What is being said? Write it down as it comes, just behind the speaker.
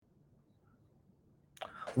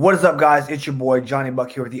What is up, guys? It's your boy Johnny Buck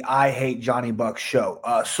here with the I Hate Johnny Buck show.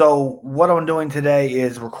 So what I'm doing today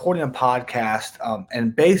is recording a podcast,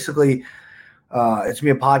 and basically, it's gonna be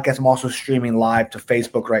a podcast. I'm also streaming live to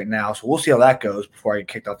Facebook right now, so we'll see how that goes before I get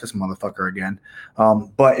kicked off this motherfucker again.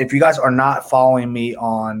 But if you guys are not following me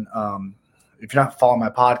on, if you're not following my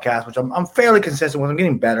podcast, which I'm fairly consistent with, I'm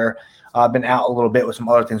getting better. I've been out a little bit with some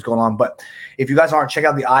other things going on, but if you guys aren't, check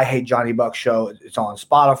out the I Hate Johnny Buck show. It's on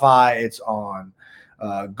Spotify. It's on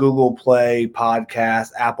Google Play Podcast,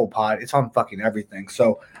 Apple Pod. It's on fucking everything.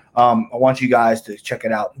 So I want you guys to check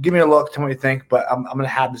it out. Give me a look. Tell me what you think. But I'm going to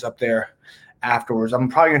have this up there afterwards. I'm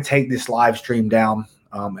probably going to take this live stream down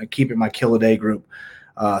and keep it in my Kill a Day group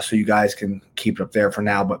so you guys can keep it up there for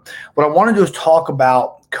now. But what I want to do is talk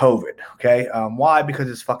about COVID. Okay. Why? Because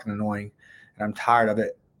it's fucking annoying and I'm tired of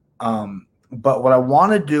it. But what I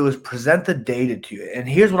want to do is present the data to you. And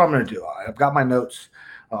here's what I'm going to do. I've got my notes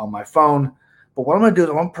on my phone. But what I'm going to do is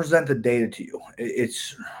I'm going to present the data to you.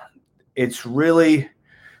 It's really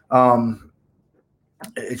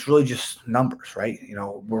just numbers, right? You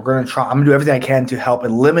know, I'm going to do everything I can to help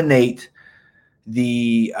eliminate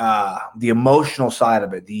the emotional side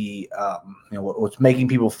of it, what's making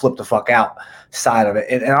people flip the fuck out side of it.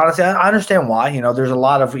 And honestly, I understand why. You know, there's a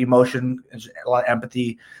lot of emotion, a lot of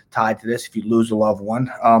empathy tied to this if you lose a loved one.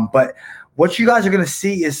 But what you guys are going to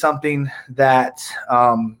see is something that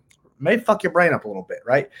may fuck your brain up a little bit,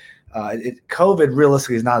 right? COVID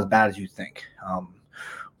realistically is not as bad as you think.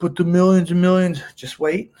 But the millions and millions, just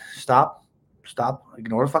wait, stop,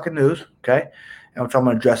 ignore the fucking news, okay? And which I'm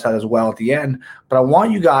going to address that as well at the end. But I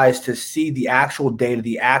want you guys to see the actual data,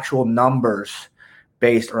 the actual numbers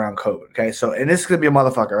based around COVID, okay? So, and this is going to be a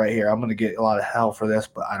motherfucker right here. I'm going to get a lot of hell for this,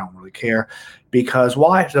 but I don't really care. Because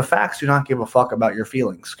why? The facts do not give a fuck about your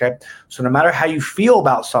feelings, okay? So no matter how you feel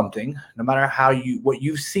about something, no matter what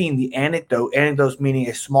you've seen, the anecdotes meaning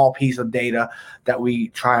a small piece of data that we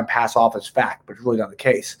try and pass off as fact, but it's really not the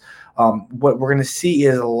case. What we're going to see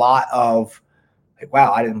is a lot of,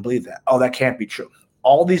 wow, I didn't believe that. Oh, that can't be true.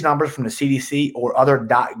 All these numbers from the CDC or other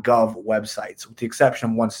 .gov websites, with the exception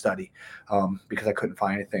of one study, because I couldn't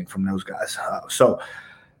find anything from those guys. So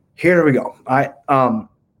here we go. All right.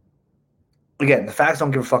 Again, the facts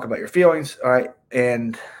don't give a fuck about your feelings. All right.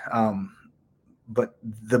 And but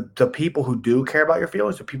the people who do care about your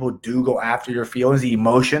feelings, the people who do go after your feelings, the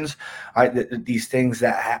emotions, right, these things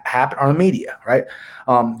that happen are the media, right?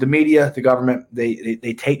 The media, the government, they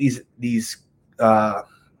take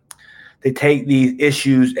these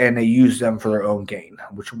issues and they use them for their own gain,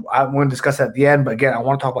 which I want to discuss at the end. But again, I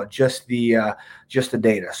want to talk about just the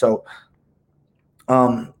data. So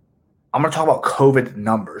I'm going to talk about COVID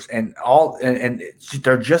numbers and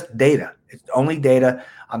they're just data. It's only data.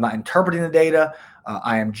 I'm not interpreting the data.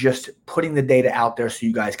 I am just putting the data out there so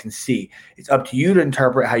you guys can see. It's up to you to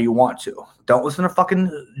interpret how you want to. Don't listen to fucking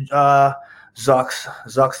Zucks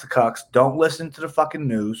the cucks. Don't listen to the fucking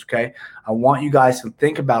news, okay? I want you guys to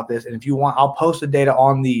think about this. And if you want, I'll post the data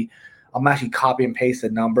I'm actually copy and paste the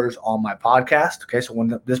numbers on my podcast, okay? So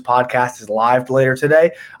when this podcast is live later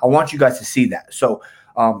today, I want you guys to see that. So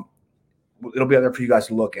it'll be out there for you guys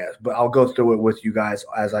to look at. But I'll go through it with you guys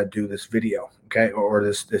as I do this video, okay? Or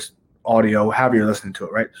this audio, however you're listening to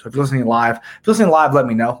it, right? So if you're listening live, let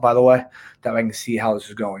me know, by the way, that I can see how this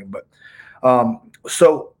is going. But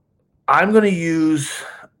so I'm going to use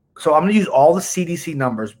all the CDC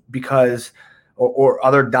numbers because or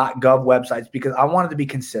other .gov websites because I wanted to be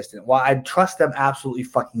consistent. While I trust them absolutely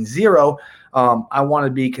fucking zero, I want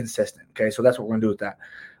to be consistent, okay? So that's what we're going to do with that.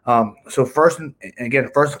 So first and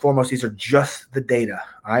foremost, these are just the data,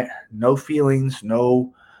 all right? No feelings,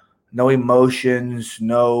 no emotions,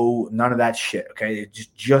 none of that shit, okay? It's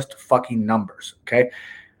just fucking numbers, okay?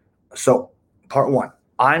 So part one,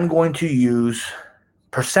 I'm going to use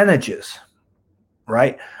percentages,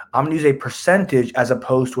 right? I'm going to use a percentage as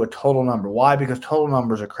opposed to a total number. Why? Because total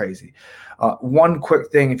numbers are crazy. One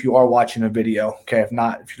quick thing, if you are watching a video, okay, if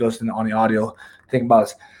not, if you're listening on the audio, think about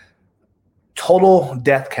this. Total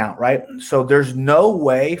death count, right? So there's no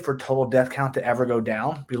way for total death count to ever go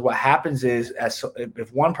down because what happens is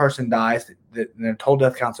if one person dies, the total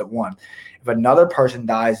death counts at 1. If another person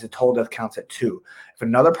dies, the total death counts at 2. If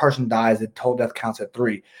another person dies, the total death counts at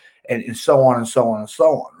 3, and so on and so on and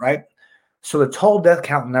so on, right? So the total death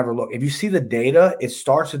count never look. If you see the data, it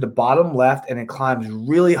starts at the bottom left and it climbs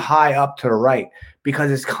really high up to the right because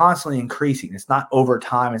it's constantly increasing. It's not over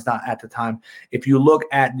time. It's not at the time. If you look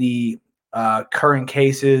at the current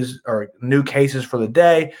cases or new cases for the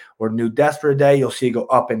day or new deaths for the day, you'll see it go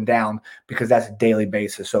up and down because that's a daily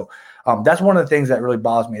basis. So that's one of the things that really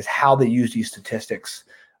bothers me is how they use these statistics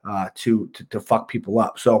to fuck people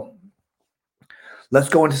up. So let's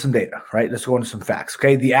go into some data, right? Let's go into some facts.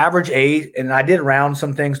 Okay. The average age, and I did round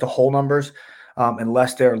some things to whole numbers,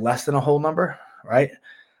 unless they're less than a whole number, right?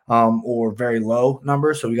 Or very low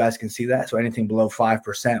numbers. So you guys can see that. So anything below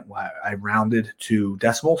 5%, I rounded to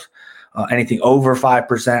decimals. Anything over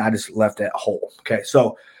 5%, I just left it whole. Okay.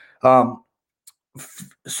 So,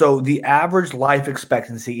 so the average life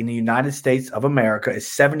expectancy in the United States of America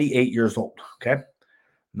is 78 years old. Okay. I'm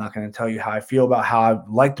not going to tell you how I feel about how I'd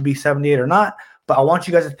like to be 78 or not, but I want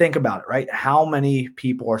you guys to think about it, right? How many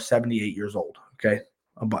people are 78 years old? Okay.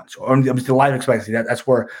 A bunch. Or the life expectancy, that's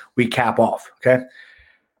where we cap off. Okay.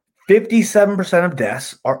 57% of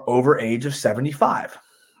deaths are over age of 75.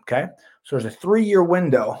 Okay. So there's a 3-year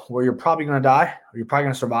window where you're probably going to die or you're probably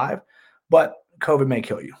going to survive, but COVID may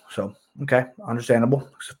kill you. So, okay, understandable.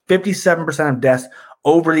 So 57% of deaths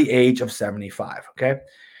over the age of 75. Okay.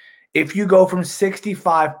 If you go from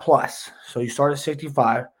 65 plus, so you start at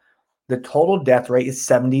 65, the total death rate is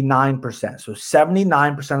 79%. So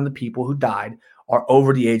 79% of the people who died are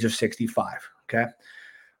over the age of 65. Okay.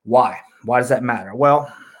 Why? Why does that matter?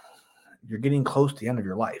 Well, you're getting close to the end of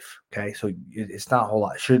your life. Okay. So it's not a whole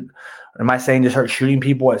lot. Am I saying to start shooting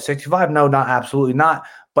people at 65? No, not absolutely not.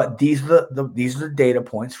 But these are these are the data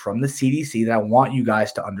points from the CDC that I want you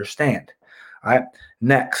guys to understand. All right.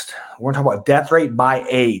 Next, we're going to talk about death rate by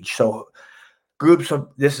age. So groups of,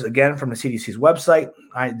 this is again from the CDC's website. All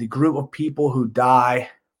right. The group of people who die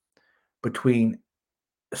between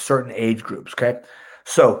certain age groups. Okay.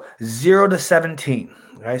 So 0 to 17.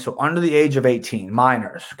 Okay. So under the age of 18,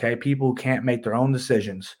 minors. Okay. People who can't make their own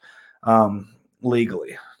decisions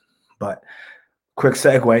legally. But quick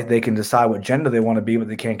segue, they can decide what gender they want to be, but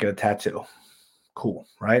they can't get a tattoo. Cool.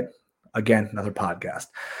 Right. Again, another podcast.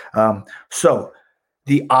 So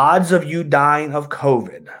the odds of you dying of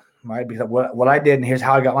COVID, right? Because what I did, and here's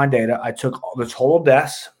how I got my data. I took the total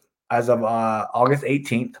deaths as of August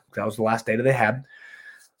 18th. That was the last data they had.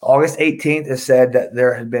 August 18th, it said that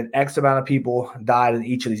there had been X amount of people died in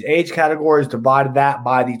each of these age categories. Divided that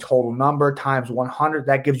by the total number times 100.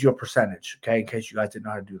 That gives you a percentage, okay, in case you guys didn't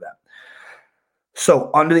know how to do that. So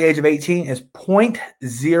under the age of 18 is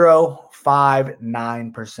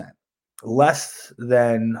 0.059%, less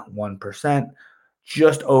than 1%,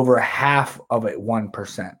 just over half of it,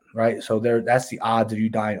 1%, right? So that's the odds of you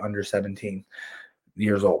dying under 17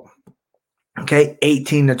 years old. Okay,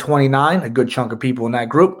 18 to 29, a good chunk of people in that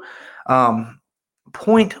group.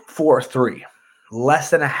 0.43, less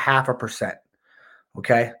than 0.5%.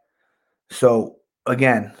 Okay, so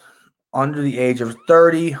again, under the age of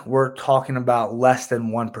 30, we're talking about less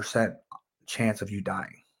than 1% chance of you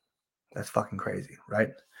dying. That's fucking crazy, right?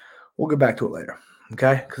 We'll get back to it later,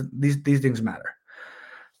 okay? Because these things matter.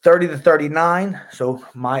 30 to 39, so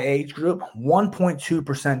my age group,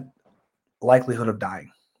 1.2% likelihood of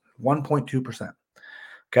dying. 1.2%.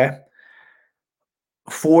 Okay.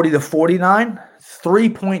 40 to 49,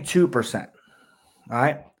 3.2%. All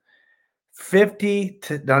right. 50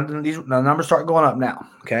 to the numbers start going up now.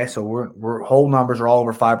 Okay. So we're whole numbers are all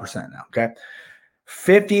over 5% now. Okay.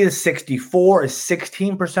 50 to 64 is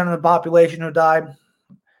 16% of the population who died.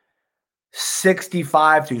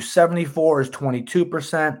 65 to 74 is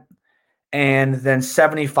 22%. And then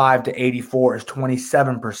 75 to 84 is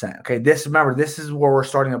 27%. Okay, this is where we're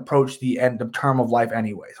starting to approach the end of term of life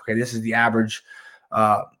anyways. Okay, this is the average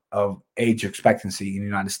of age expectancy in the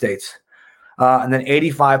United States. And then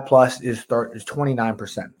 85 plus is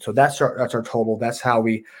 29%. So that's our total. That's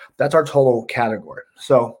our total category.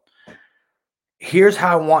 So here's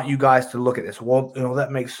how I want you guys to look at this. Well,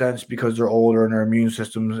 that makes sense because they're older and their immune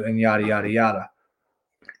systems and yada, yada, yada.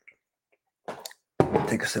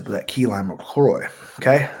 Take a sip of that key lime LaCroix.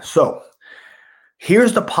 Okay, so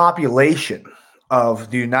here's the population of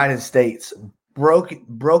the United States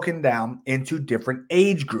broken down into different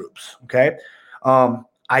age groups. Okay,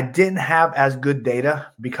 I didn't have as good data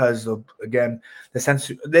because of, again, the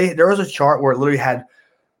sense there was a chart where it literally had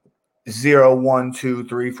 0, 1, 2,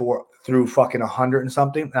 3, 4 through fucking 100 and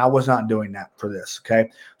something, and I was not doing that for this. Okay,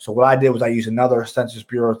 so what I did was I used another Census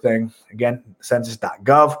Bureau thing, again,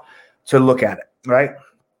 census.gov, to look at it. Right.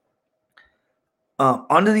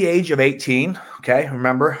 Under the age of 18, okay,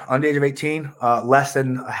 remember, under the age of 18, less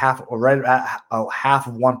than half of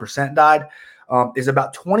 1% died, is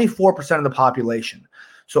about 24% of the population.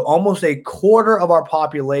 So almost a quarter of our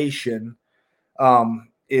population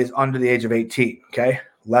is under the age of 18, okay,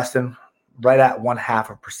 right at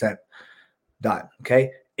 0.5% died, okay.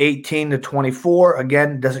 18 to 24,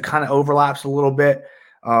 again, does it kind of overlaps a little bit,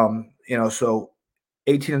 so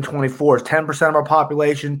 18 and 24 is 10% of our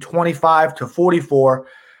population. 25 to 44,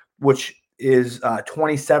 which is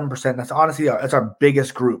 27%. That's honestly that's our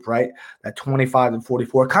biggest group, right? That 25 and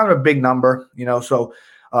 44, kind of a big number, So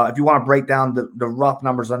if you want to break down the rough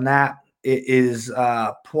numbers on that, it is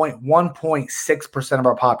 1.6% of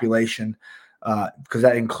our population, because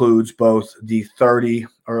that includes both the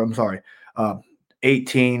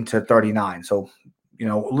 18 to 39. So,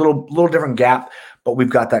 a little different gap, but we've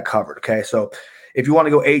got that covered. Okay. So if you want to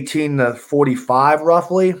go 18 to 45,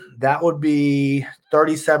 roughly, that would be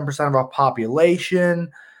 37% of our population.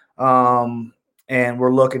 And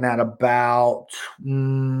we're looking at about,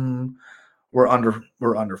 we're under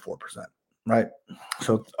 4%, right?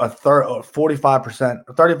 So a third, 45%,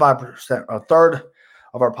 35%, a third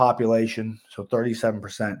of our population. So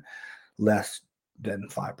 37% less than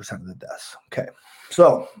 5% of the deaths. Okay.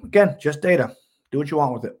 So again, just data. Do what you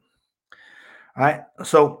want with it. All right.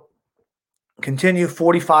 So continue.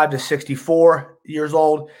 45 to 64 years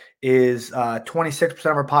old is 26%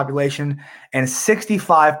 of our population, and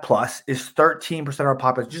 65 plus is 13% of our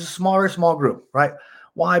population. Just a very small group, right?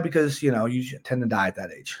 Why? Because you tend to die at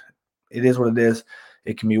that age. It is what it is.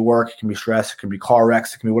 It can be work, it can be stress, it can be car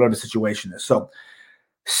wrecks, it can be whatever the situation is. So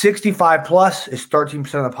 65 plus is 13%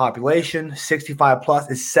 of the population. 65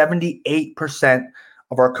 plus is 78%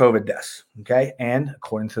 of our COVID deaths. Okay. And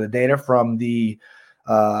according to the data from the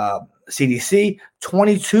CDC,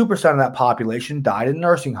 22% of that population died in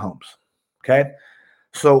nursing homes. Okay.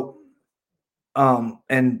 So,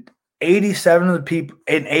 and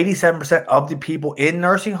 87% of the people in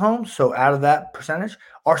nursing homes, so out of that percentage,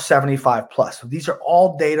 are 75 plus. So these are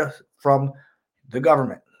all data from the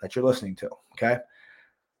government that you're listening to. Okay.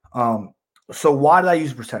 So why did I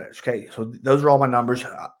use percentage? Okay. So those are all my numbers.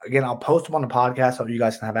 Again, I'll post them on the podcast so you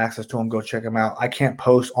guys can have access to them. Go check them out. I can't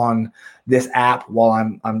post on this app while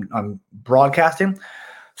I'm broadcasting.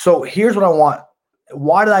 So here's what I want.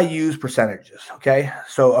 Why did I use percentages? Okay.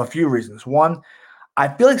 So a few reasons. One, I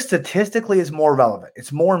feel like statistically is more relevant.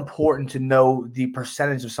 It's more important to know the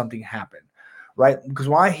percentage of something happened, right? Because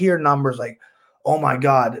when I hear numbers like, oh my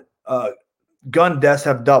God, gun deaths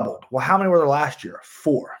have doubled. Well, how many were there last year?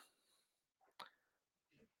 4.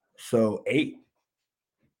 So 8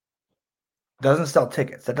 doesn't sell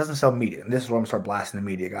tickets. That doesn't sell media. And this is where I'm going to start blasting the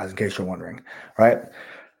media, guys, in case you're wondering, right?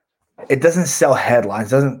 It doesn't sell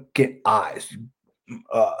headlines. It doesn't get eyes.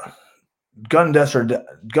 Gun deaths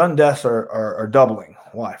are doubling.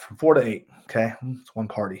 Why? From 4 to 8. Okay. It's one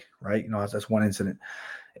party, right? That's one incident.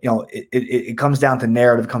 It comes down to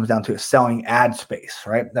narrative, comes down to selling ad space,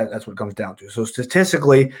 right? That's what it comes down to. So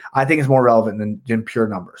statistically, I think it's more relevant than pure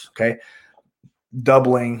numbers. Okay.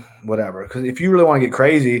 Doubling, whatever. Because if you really want to get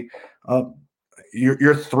crazy,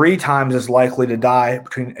 you're 3 times as likely to die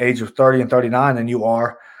between the age of 30 and 39 than you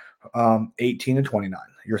are 18 and 29.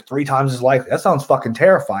 You're 3 times as likely. That sounds fucking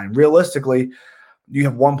terrifying. Realistically, you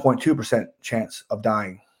have 1.2% chance of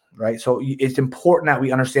dying, right? So it's important that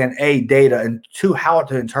we understand A, data, and 2, how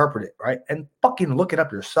to interpret it, right? And fucking look it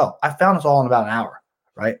up yourself. I found this all in about an hour,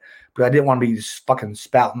 right? But I didn't want to be just fucking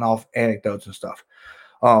spouting off anecdotes and stuff.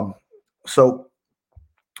 So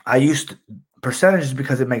I used percentages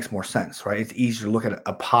because it makes more sense, right? It's easier to look at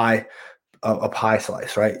a pie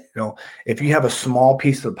slice, right? If you have a small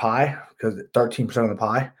piece of the pie, because 13% of the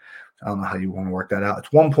pie, I don't know how you want to work that out. It's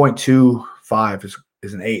 1.25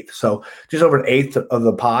 is an eighth. So just over an eighth of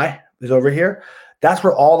the pie is over here. That's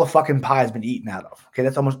where all the fucking pie has been eaten out of. Okay.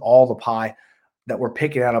 That's almost all the pie that we're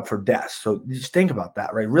picking out of for deaths. So just think about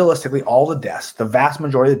that, right? Realistically, all the deaths, the vast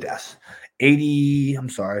majority of the deaths, 80, I'm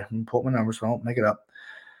sorry, I'm pull up my numbers so I don't make it up.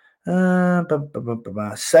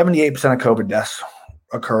 78% of COVID deaths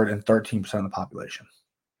occurred in 13% of the population.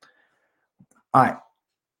 All right.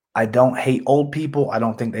 I don't hate old people. I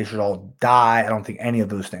don't think they should all die. I don't think any of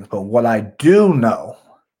those things. But what I do know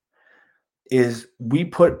is we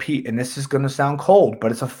put and this is going to sound cold,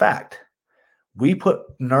 but it's a fact. We put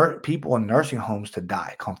people in nursing homes to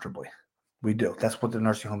die comfortably. We do. That's what the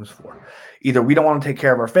nursing home is for. Either we don't want to take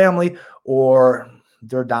care of our family, or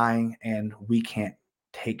they're dying and we can't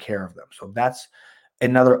take care of them. So that's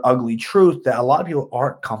another ugly truth that a lot of people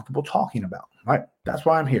aren't comfortable talking about, right? That's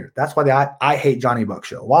why I'm here. That's why the I Hate Johnny Buck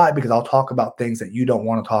show. Why? Because I'll talk about things that you don't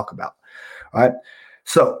want to talk about, all right?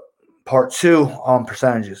 So part 2 on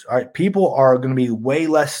percentages, all right? People are going to be way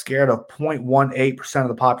less scared of 0.18% of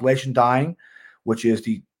the population dying, which is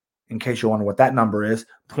in case you wonder what that number is,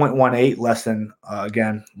 0.18 less than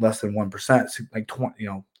 1%, like 20,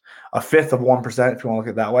 a fifth of 1%, if you want to look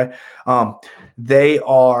at it that way.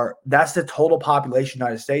 That's the total population of the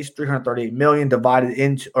United States, 338 million,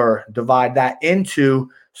 divide that into,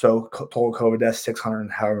 so total COVID deaths, 600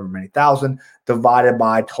 and however many thousand, divided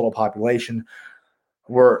by total population.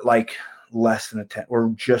 We're like less than a 10. We're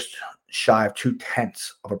just shy of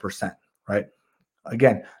 0.2%, right?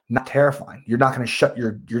 Again, not terrifying. You're not going to shut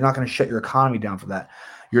your economy down for that.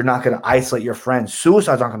 You're not going to isolate your friends.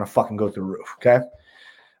 Suicides aren't going to fucking go through the roof. Okay.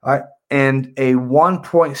 All right. And a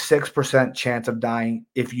 1.6% chance of dying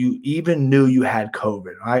if you even knew you had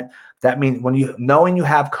COVID. Right. That means knowing you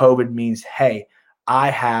have COVID means, hey, I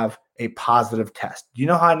have a positive test. Do you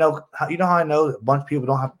know how I know? How I know a bunch of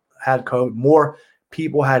people had COVID? More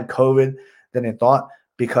people had COVID than they thought,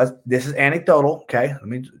 because this is anecdotal. Okay. I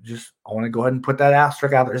want to go ahead and put that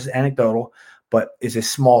asterisk out there. This is anecdotal, but it's a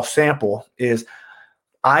small sample.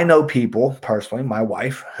 I know people personally, my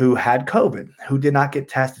wife, who had COVID, who did not get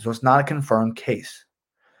tested. So it's not a confirmed case.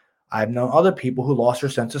 I've known other people who lost their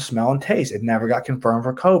sense of smell and taste. It never got confirmed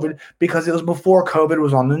for COVID because it was before COVID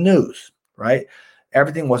was on the news, right?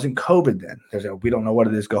 Everything wasn't COVID then. We don't know what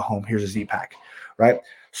it is. Go home. Here's a Z-Pack, right?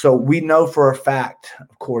 So we know for a fact,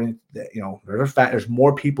 according to, there's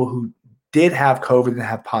more people who did have COVID than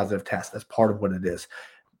have positive tests. That's part of what it is.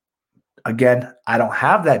 Again, I don't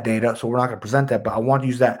have that data, so we're not going to present that, but I want to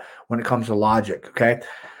use that when it comes to logic, okay?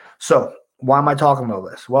 So why am I talking about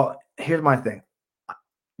this? Well, here's my thing.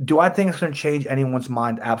 Do I think it's going to change anyone's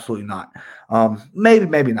mind? Absolutely not.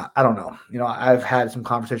 Maybe not. I don't know. I've had some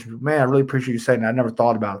conversations with, man, I really appreciate you saying that. I never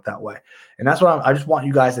thought about it that way. And that's what I just want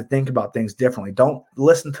you guys to think about things differently. Don't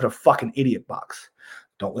listen to the fucking idiot box.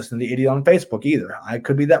 Don't listen to the idiot on Facebook either. I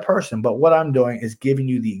could be that person, but what I'm doing is giving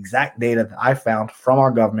you the exact data that I found from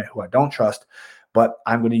our government, who I don't trust, but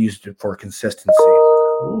I'm going to use it for consistency.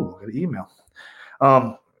 Ooh, got an email.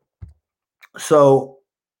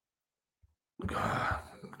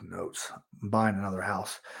 Notes. I'm buying another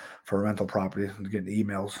house for a rental property. I'm getting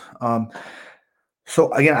emails.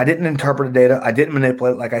 So again, I didn't interpret the data. I didn't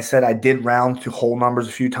manipulate it. Like I said, I did round to whole numbers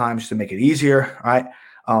a few times to make it easier. Right.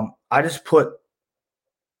 I just put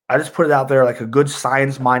it out there like a good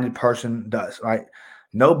science-minded person does, right?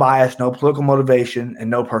 No bias, no political motivation, and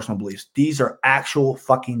no personal beliefs. These are actual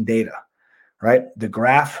fucking data, right? The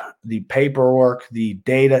graph, the paperwork, the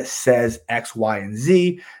data says X, Y, and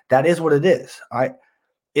Z. That is what it is, all right?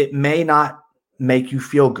 It may not make you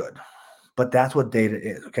feel good, but that's what data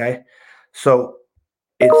is, okay? So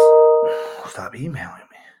stop emailing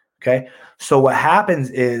me, okay? So what happens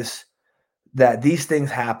is that these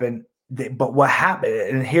things happen. But what happened,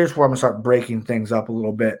 and here's where I'm gonna start breaking things up a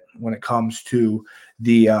little bit when it comes to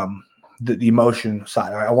the emotion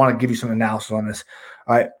side. All right, I want to give you some analysis on this.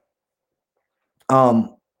 All right.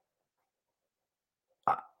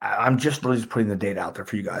 I'm just really putting the data out there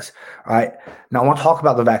for you guys. All right. Now I want to talk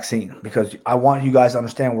about the vaccine because I want you guys to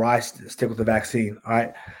understand where I stick with the vaccine. All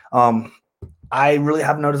right. I really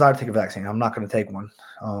have no desire to take a vaccine. I'm not going to take one.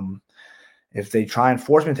 If they try and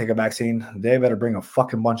force me to take a vaccine, they better bring a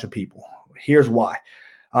fucking bunch of people. Here's why.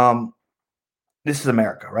 This is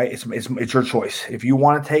America, right? It's your choice. If you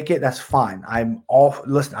want to take it, that's fine.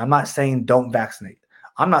 Listen, I'm not saying don't vaccinate.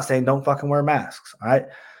 I'm not saying don't fucking wear masks. All right.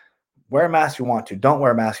 Wear a mask if you want to. Don't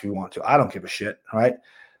wear a mask if you want to. I don't give a shit. All right.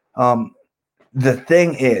 The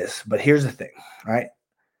thing is, but here's the thing, right?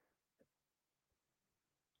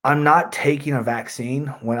 I'm not taking a vaccine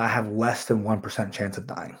when I have less than 1% chance of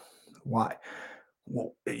dying. Why?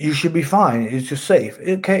 Well, you should be fine. It's just safe.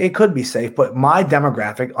 It could be safe, but my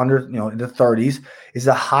demographic under in the 30s is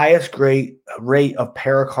the highest rate of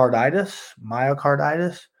pericarditis,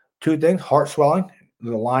 myocarditis, two things: heart swelling,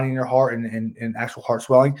 the lining in your heart, and actual heart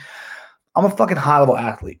swelling. I'm a fucking high level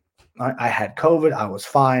athlete. I had COVID. I was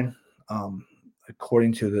fine.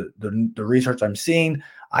 According to the research I'm seeing,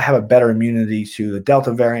 I have a better immunity to the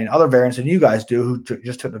Delta variant, other variants than you guys do who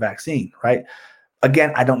just took the vaccine, right?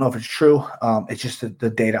 Again, I don't know if it's true. It's just the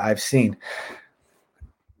data I've seen.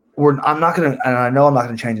 I'm not going to, and I know I'm not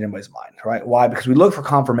going to change anybody's mind, right? Why? Because we look for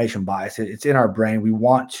confirmation bias. It's in our brain. We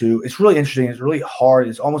want to. It's really interesting. It's really hard.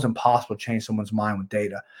 It's almost impossible to change someone's mind with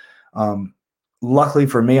data. Luckily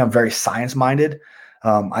for me, I'm very science-minded.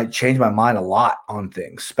 I change my mind a lot on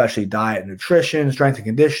things, especially diet, nutrition, strength and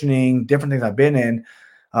conditioning, different things I've been in.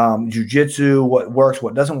 Jiu-jitsu, what works,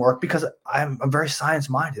 what doesn't work, because I'm very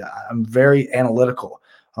science-minded. I'm very analytical.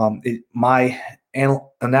 My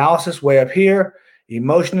analysis way up here,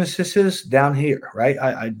 emotion assistance down here, right?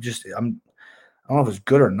 I don't know if it's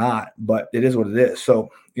good or not, but it is what it is. So,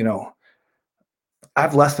 I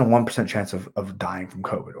have less than 1% chance of dying from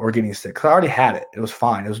COVID or getting sick. Cause I already had it. It was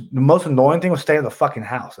fine. It was the most annoying thing was staying in the fucking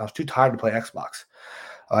house. I was too tired to play Xbox.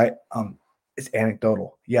 All right. It's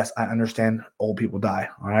anecdotal. Yes, I understand old people die.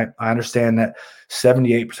 All right. I understand that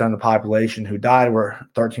 78% of the population who died were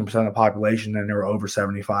 13% of the population and they were over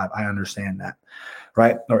 75. I understand that.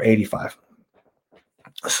 Right. Or 85.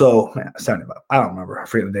 So 75. I don't remember. I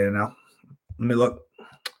forget the data now. Let me look.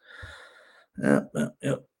 Yep.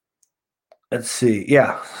 Let's see.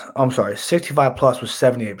 Yeah, I'm sorry. 65 plus was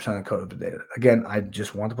 78% of COVID data. Again, I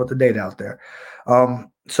just want to put the data out there.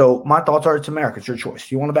 So my thoughts are, it's America. It's your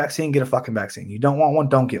choice. You want a vaccine, get a fucking vaccine. You don't want one,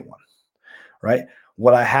 don't get one. Right?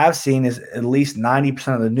 What I have seen is at least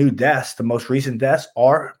 90% of the new deaths, the most recent deaths,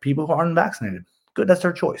 are people who are unvaccinated. Good, that's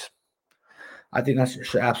their choice. I think that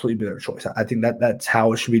should absolutely be their choice. I think that's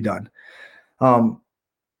how it should be done. And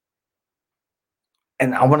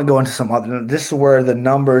I want to go into some other. This is where the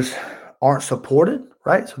numbers aren't supported,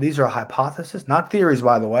 right? So these are hypotheses, not theories,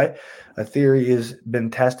 by the way. A theory has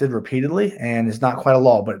been tested repeatedly and is not quite a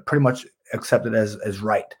law, but pretty much accepted as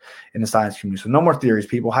right in the science community. So no more theories,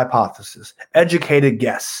 people. Hypothesis, educated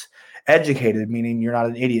guess. Educated meaning you're not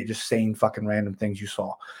an idiot just saying fucking random things you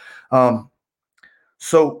saw.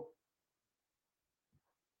 So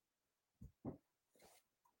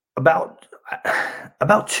about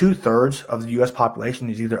 2/3 of the U.S. population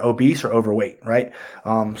is either obese or overweight, right?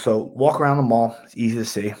 So walk around the mall, it's easy to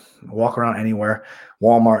see. Walk around anywhere,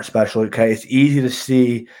 Walmart especially, okay? It's easy to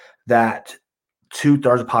see that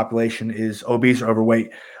 2/3 of the population is obese or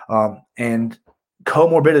overweight. And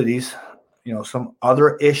comorbidities, some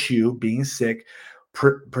other issue, being sick,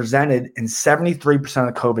 presented in 73%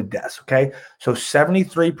 of COVID deaths. Okay. So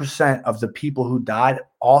 73% of the people who died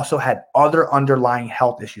also had other underlying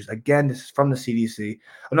health issues. Again, this is from the CDC.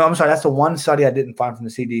 Oh, no, I'm sorry. That's the one study I didn't find from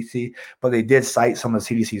the CDC, but they did cite some of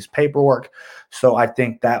the CDC's paperwork. So I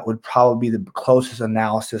think that would probably be the closest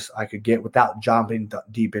analysis I could get without jumping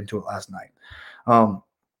deep into it last night.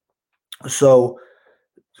 So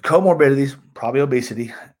comorbidities, probably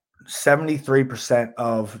obesity, 73%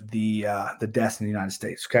 of the deaths in the United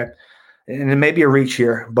States. Okay. And it may be a reach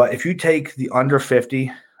here, but if you take the under 50,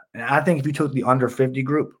 and I think if you took the under 50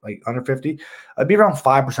 group, like under 50, it'd be around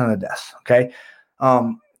 5% of the deaths. Okay.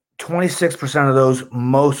 26% of those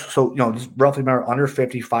so, just roughly remember under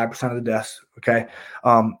 50, 5% of the deaths. Okay.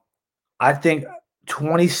 I think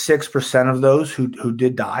 26% of those who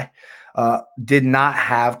did die did not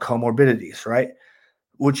have comorbidities, right?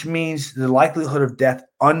 Which means the likelihood of death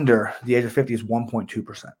under the age of 50 is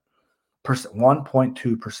 1.2%.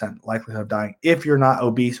 1.2% likelihood of dying if you're not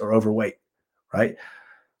obese or overweight, right?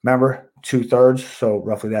 Remember, 2/3, so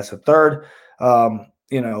roughly that's a third. Or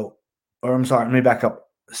I'm sorry, let me back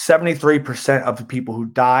up. 73% of the people who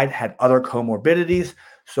died had other comorbidities.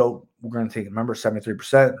 So we're going to take, remember,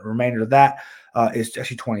 73%. The remainder of that is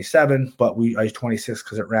actually 27, but I used 26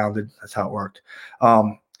 because it rounded. That's how it worked.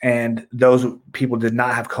 And those people did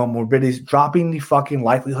not have comorbidities, dropping the fucking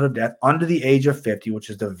likelihood of death under the age of 50, which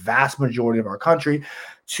is the vast majority of our country,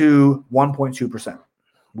 to 1.2%.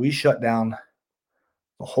 We shut down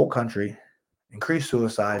the whole country, increased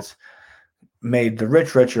suicides, made the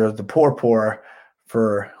rich richer, the poor poorer,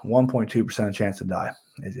 for 1.2% chance to die.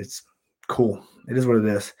 It's cool. It is what it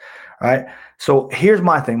is. All right. So here's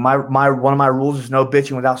my thing. My one of my rules is no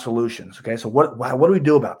bitching without solutions. Okay. So what do we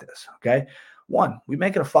do about this? Okay. One, we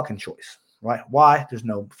make it a fucking choice, right? Why? There's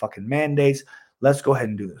no fucking mandates. Let's go ahead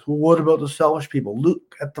and do this. Well, what about the selfish people?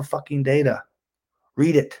 Look at the fucking data.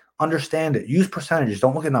 Read it. Understand it. Use percentages.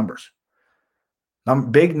 Don't look at numbers.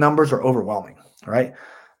 Big numbers are overwhelming, right?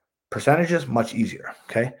 Percentages, much easier,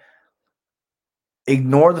 okay?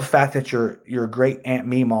 Ignore the fact that your great Aunt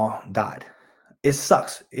Meemaw died. It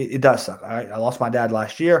sucks. It does suck. All right. I lost my dad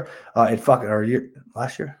last year.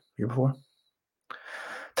 Last year before.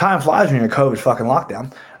 Time flies when you're in COVID fucking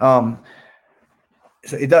lockdown.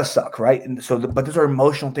 So it does suck, right? And so, but those are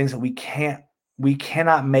emotional things that we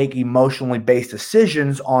cannot make emotionally based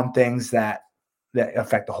decisions on things that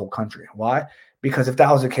affect the whole country. Why? Because if that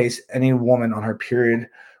was the case, any woman on her period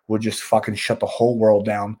would just fucking shut the whole world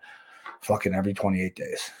down fucking every 28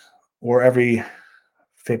 days or every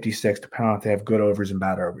 56, depending on if they have good ovaries and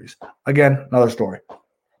bad ovaries. Again, another story.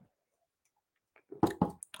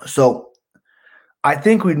 So I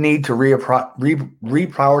think we need to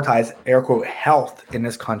reprioritize, air quote, health in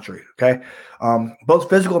this country, okay? Both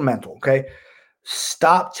physical and mental, okay?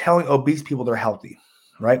 Stop telling obese people they're healthy,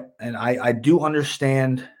 right? And I do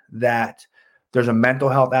understand that there's a mental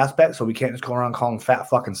health aspect, so we can't just go around calling fat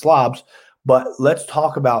fucking slobs, but let's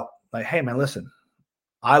talk about, like, hey, man, listen,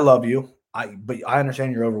 I love you, but I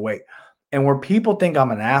understand you're overweight. And where people think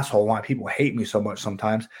I'm an asshole, why people hate me so much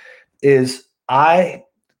sometimes, is I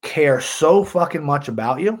care so fucking much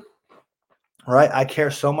about you, right? I care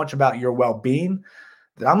so much about your well-being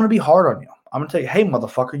that I'm going to be hard on you. I'm going to tell you, hey,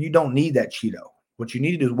 motherfucker, you don't need that Cheeto. What you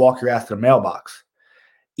need to do is walk your ass to the mailbox,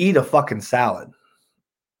 eat a fucking salad,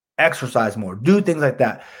 exercise more, do things like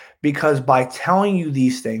that. Because by telling you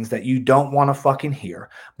these things that you don't want to fucking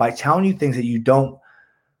hear, by telling you things that you don't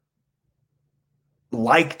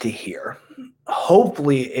like to hear,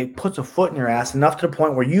 hopefully it puts a foot in your ass enough to the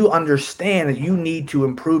point where you understand that you need to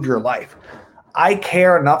improve your life. I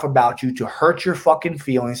care enough about you to hurt your fucking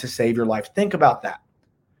feelings to save your life. Think about that.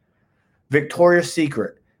 Victoria's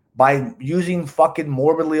Secret, by using fucking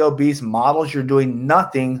morbidly obese models, you're doing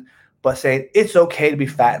nothing but saying it's okay to be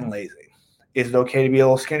fat and lazy. Is it okay to be a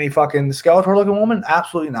little skinny fucking Skeletor looking woman?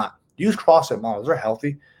 Absolutely not. Use CrossFit models. They're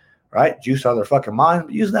healthy, right? Juice out of their fucking mind.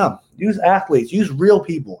 But use them. Use athletes. Use real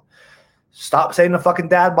people. Stop saying the fucking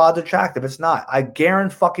dad bod's attractive. It's not. I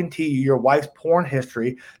guarantee you your wife's porn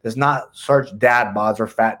history does not search dad bods or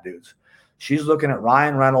fat dudes. She's looking at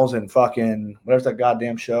Ryan Reynolds and fucking whatever's that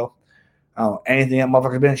goddamn show. Anything that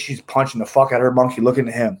motherfucker's been, she's punching the fuck out of her monkey looking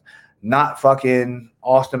at him. Not fucking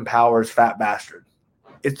Austin Powers fat bastard.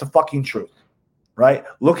 It's the fucking truth, right?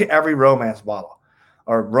 Look at every romance bottle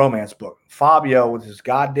or romance book. Fabio with his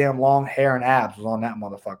goddamn long hair and abs was on that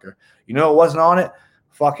motherfucker. You know what wasn't on it?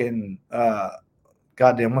 Fucking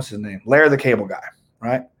goddamn, what's his name? Larry the Cable Guy,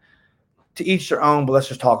 right? To each their own, but let's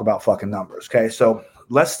just talk about fucking numbers, okay? So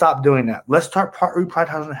let's stop doing that. Let's start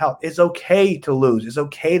reprioritizing health. It's okay to lose. It's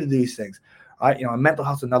okay to do these things, right? You know, mental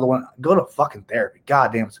health's another one. Go to fucking therapy.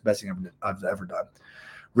 Goddamn, it's the best thing I've ever done.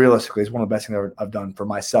 Realistically, it's one of the best things I've done for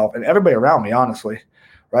myself and everybody around me, honestly,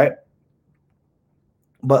 right?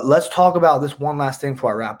 But let's talk about this one last thing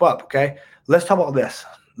before I wrap up, okay? Let's talk about this.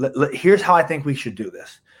 Here's how I think we should do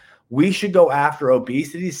this. We should go after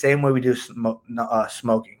obesity the same way we do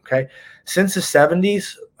smoking, okay? Since the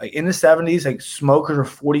 70s, like in the 70s, like smokers are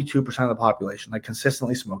 42% of the population, like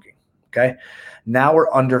consistently smoking, okay? Now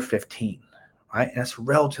we're under 15, right? And that's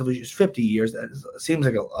relatively just 50 years. That seems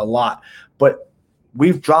like a lot, but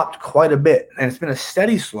we've dropped quite a bit, and it's been a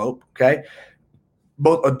steady slope, okay?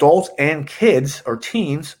 Both adults and kids or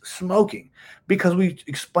teens smoking because we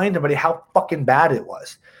explained to everybody how fucking bad it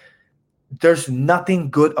was. There's nothing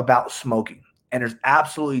good about smoking, and there's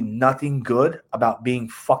absolutely nothing good about being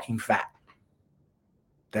fucking fat.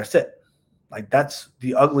 That's it. Like, that's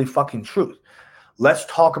the ugly fucking truth. Let's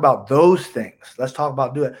talk about those things. Let's talk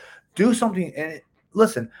about do something. And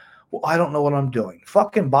listen, well, I don't know what I'm doing.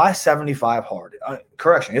 Fucking buy 75 Hard.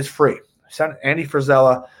 Correction, it's free. Andy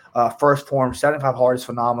Frisella, First Form, 75 Hard is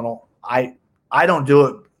phenomenal. I don't do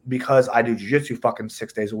it because I do jiu-jitsu fucking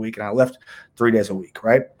 6 days a week and I lift 3 days a week,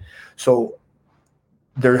 right? So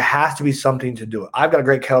there has to be something to do it. I've got a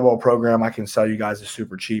great kettlebell program I can sell you guys. It's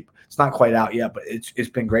super cheap. It's not quite out yet, but it's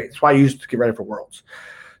been great. It's why I use it to get ready for Worlds.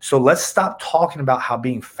 So let's stop talking about how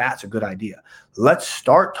being fat's a good idea. Let's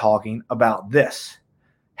start talking about this.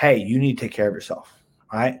 Hey, you need to take care of yourself,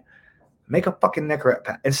 all right? Make a fucking Nicorette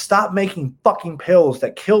pack and stop making fucking pills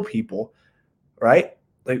that kill people, right?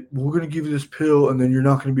 Like, we're going to give you this pill and then you're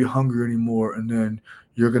not going to be hungry anymore and then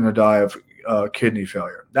you're going to die of kidney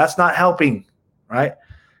failure. That's not helping, right?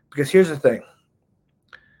 Because here's the thing.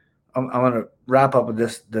 I'm going to wrap up with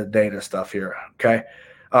the data stuff here, okay?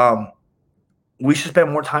 We should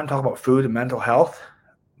spend more time talking about food and mental health,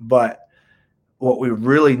 but what we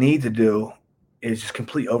really need to do is just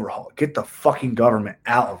complete overhaul. Get the fucking government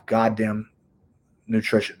out of goddamn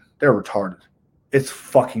nutrition. They're retarded. It's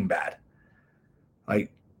fucking bad.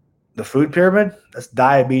 Like, the food pyramid, that's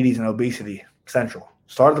diabetes and obesity central.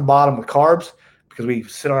 Start at the bottom with carbs because we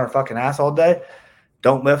sit on our fucking ass all day.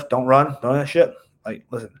 Don't lift, don't run, none of that shit. Like,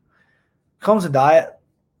 listen, comes to diet,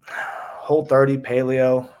 Whole30,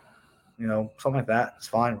 paleo, you know, something like that. It's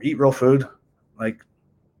fine. Eat real food. Like,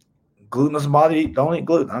 gluten doesn't bother you. Don't eat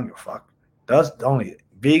gluten. I don't give a fuck. Don't eat it.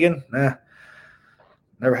 Vegan? Nah.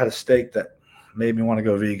 Never had a steak that made me want to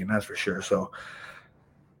go vegan, that's for sure. So,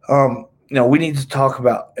 you know, we need to talk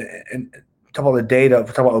about the data.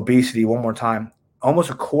 Talk about obesity one more time.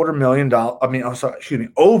 Almost over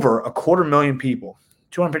 250,000 people,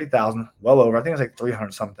 250,000, well over. I think it's like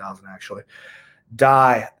 300-something thousand actually,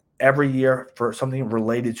 die every year for something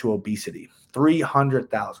related to obesity.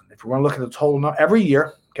 300,000. If we're going to look at the total number every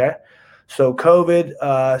year, okay. So COVID,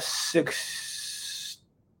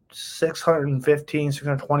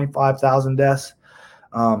 625,000 deaths.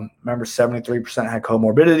 Remember, 73% had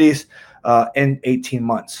comorbidities in 18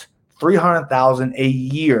 months. 300,000 a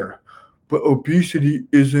year. But obesity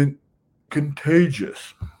isn't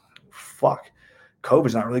contagious. Fuck.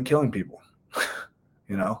 COVID's not really killing people.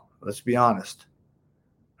 You know, let's be honest.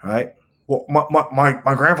 All right? Well,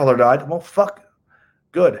 my grandfather died. Well, fuck.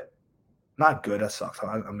 Good. Not good. That sucks.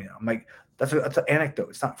 I mean, I'm like, that's an anecdote.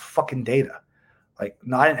 It's not fucking data. Like,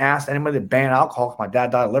 no, I didn't ask anybody to ban alcohol because my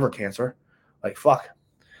dad died of liver cancer. Like, fuck.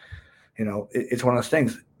 You know, it's one of those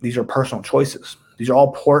things. These are personal choices. These are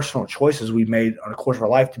all personal choices we made on the course of our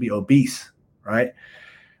life to be obese, right?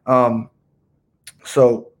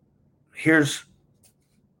 So here's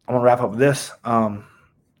I'm gonna wrap up with this.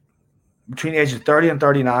 Between the ages of 30 and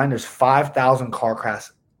 39, there's 5,000 car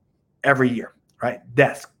crashes every year, right?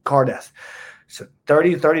 Deaths, car deaths. So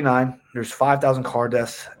 30 to 39, there's 5,000 car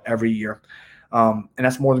deaths every year. And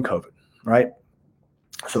that's more than COVID, right?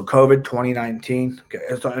 So COVID 2019,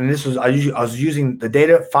 and this was I was using the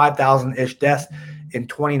data 5,000-ish deaths in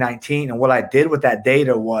 2019, and what I did with that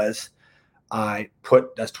data was I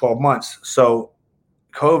put that's 12 months. So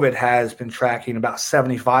COVID has been tracking about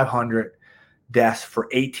 7,500 deaths for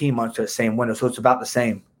 18 months to the same window, so it's about the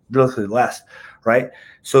same, relatively less, right?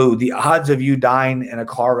 So the odds of you dying in a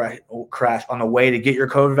car crash on the way to get your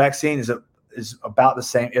COVID vaccine is about the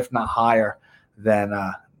same, if not higher, than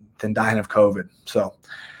dying of COVID. So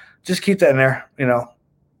just keep that in there. You know,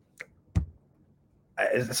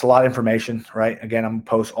 it's a lot of information, right? Again, I'm gonna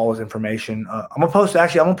post all this information. I'm gonna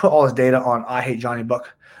put all this data on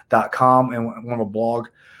IHateJohnnyBuck.com and one of a blog,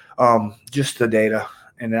 just the data,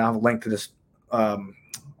 and then I'll have a link to this. I'm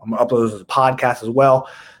gonna upload this as a podcast as well.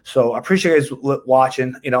 So I appreciate you guys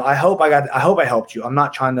watching. You know, I hope I helped you. I'm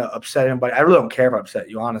not trying to upset anybody. I really don't care if I upset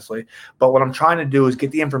you, honestly. But what I'm trying to do is get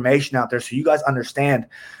the information out there so you guys understand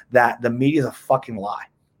that the media is a fucking lie,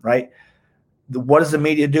 right? What does the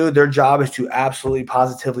media do? Their job is to absolutely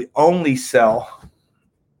positively only sell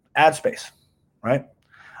ad space, right?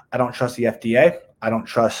 I don't trust the FDA. I don't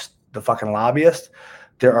trust the fucking lobbyists.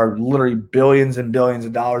 There are literally billions and billions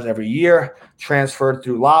of dollars every year transferred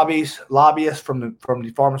through lobbyists from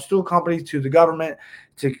the pharmaceutical companies to the government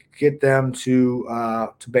to get them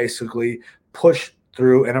to basically push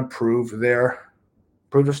through and approve their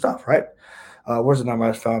stuff, right? Where's the number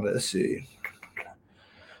I found it? Let's see.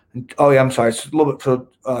 Oh yeah, I'm sorry. It's a little bit. So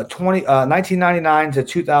 1999 to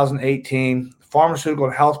 2018, pharmaceutical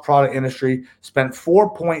and health product industry spent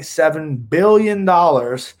 $4.7 billion,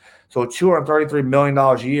 so $233 million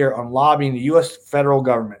a year on lobbying the U.S. federal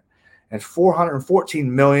government, and $414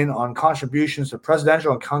 million on contributions to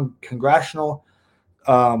presidential and congressional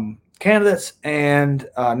candidates and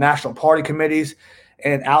national party committees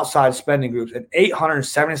and outside spending groups, and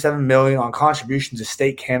 $877 million on contributions to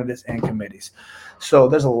state candidates and committees. So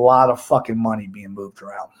there's a lot of fucking money being moved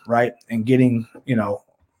around, right? And getting, you know,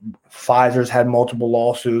 Pfizer's had multiple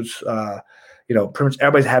lawsuits. You know, pretty much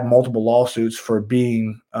everybody's had multiple lawsuits for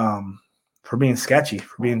being sketchy,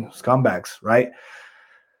 for being scumbags, right?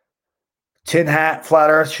 Tin hat, flat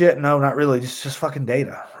earth shit. No, not really. It's just fucking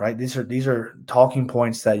data, right? These are talking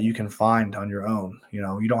points that you can find on your own. You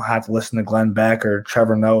know, you don't have to listen to Glenn Beck or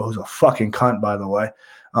Trevor Noah, who's a fucking cunt, by the way.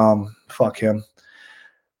 Fuck him.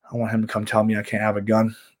 I want him to come tell me I can't have a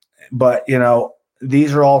gun. But, you know,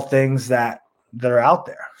 these are all things that are out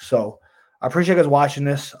there. So I appreciate you guys watching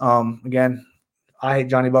this. Again, I Hate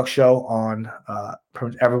Johnny Buck show on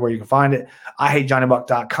pretty much everywhere you can find it.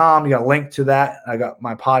 IHateJohnnyBuck.com. You got a link to that. I got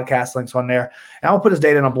my podcast links on there. And I'll put this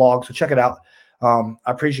data in a blog, so check it out. I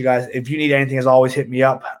appreciate you guys. If you need anything, as always, hit me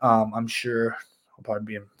up. I'm sure I'll probably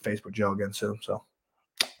be in Facebook jail again soon. So,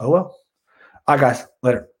 oh well. All right, guys.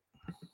 Later.